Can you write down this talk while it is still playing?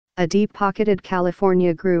a deep-pocketed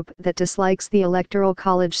California group that dislikes the Electoral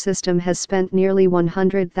College system has spent nearly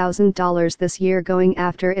 $100,000 this year going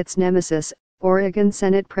after its nemesis, Oregon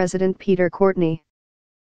Senate President Peter Courtney.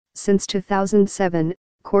 Since 2007,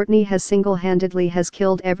 Courtney has single-handedly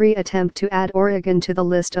killed every attempt to add Oregon to the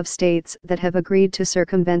list of states that have agreed to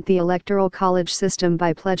circumvent the Electoral College system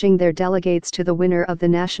by pledging their delegates to the winner of the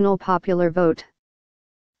national popular vote.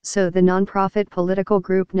 So the nonprofit political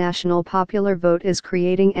group National Popular Vote is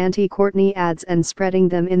creating anti-Courtney ads and spreading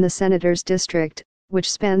them in the senator's district,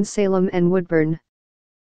 which spans Salem and Woodburn.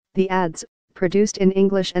 The ads, produced in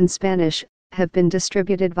English and Spanish, have been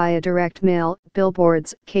distributed via direct mail,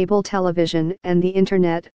 billboards, cable television, and the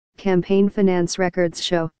Internet, campaign finance records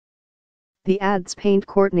show. The ads paint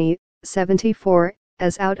Courtney, 74,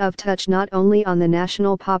 as out of touch not only on the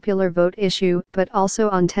national popular vote issue but also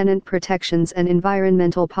on tenant protections and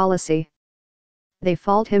environmental policy. They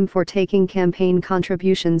fault him for taking campaign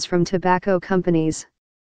contributions from tobacco companies.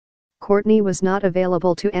 Courtney was not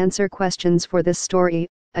available to answer questions for this story,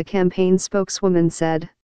 a campaign spokeswoman said.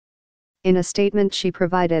 In a statement she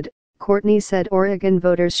provided, Courtney said Oregon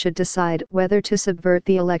voters should decide whether to subvert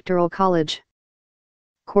the Electoral College.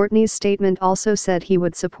 Courtney's statement also said he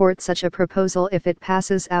would support such a proposal if it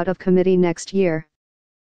passes out of committee next year.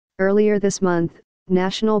 Earlier this month,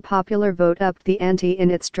 National Popular Vote upped the ante in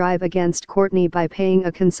its drive against Courtney by paying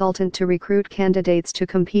a consultant to recruit candidates to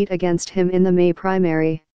compete against him in the May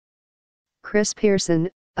primary. Chris Pearson,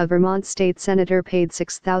 a Vermont state senator paid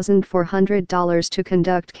 $6,400 to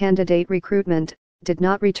conduct candidate recruitment, did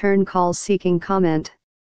not return calls seeking comment.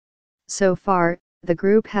 So far, the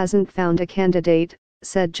group hasn't found a candidate,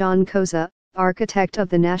 said John Koza, architect of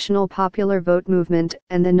the National Popular Vote movement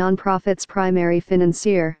and the nonprofit's primary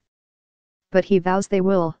financier. But he vows they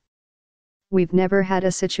will. We've never had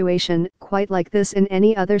a situation quite like this in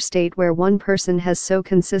any other state where one person has so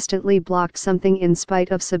consistently blocked something in spite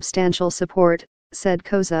of substantial support, said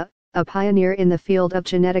Koza, a pioneer in the field of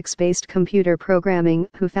genetics-based computer programming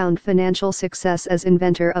who found financial success as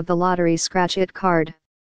inventor of the lottery scratch-it card.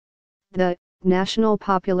 The National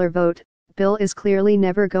Popular Vote bill is clearly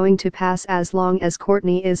never going to pass as long as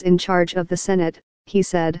Courtney is in charge of the Senate, he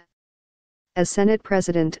said. As Senate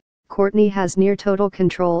President, Courtney has near total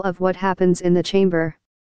control of what happens in the chamber.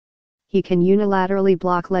 He can unilaterally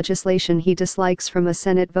block legislation he dislikes from a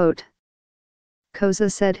Senate vote.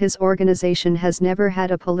 Koza said his organization has never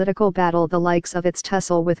had a political battle the likes of its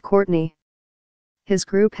tussle with Courtney. His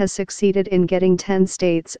group has succeeded in getting 10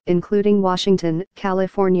 states, including Washington,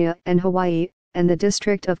 California, and Hawaii, and the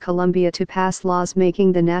District of Columbia to pass laws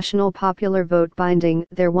making the National Popular Vote binding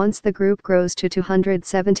there once the group grows to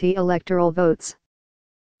 270 electoral votes.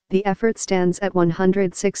 The effort stands at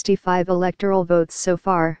 165 electoral votes so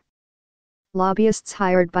far. Lobbyists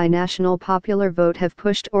hired by National Popular Vote have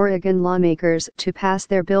pushed Oregon lawmakers to pass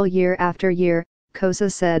their bill year after year,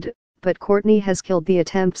 Koza said, but Courtney has killed the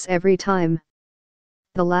attempts every time.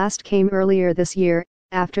 The last came earlier this year,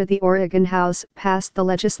 after the Oregon House passed the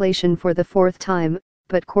legislation for the fourth time,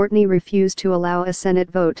 but Courtney refused to allow a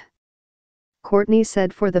Senate vote. Courtney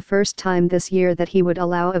said for the first time this year that he would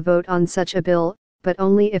allow a vote on such a bill, but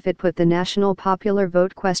only if it put the National Popular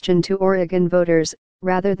Vote question to Oregon voters,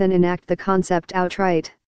 rather than enact the concept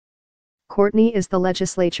outright. Courtney is the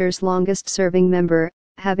legislature's longest-serving member,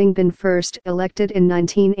 having been first elected in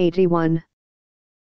 1981.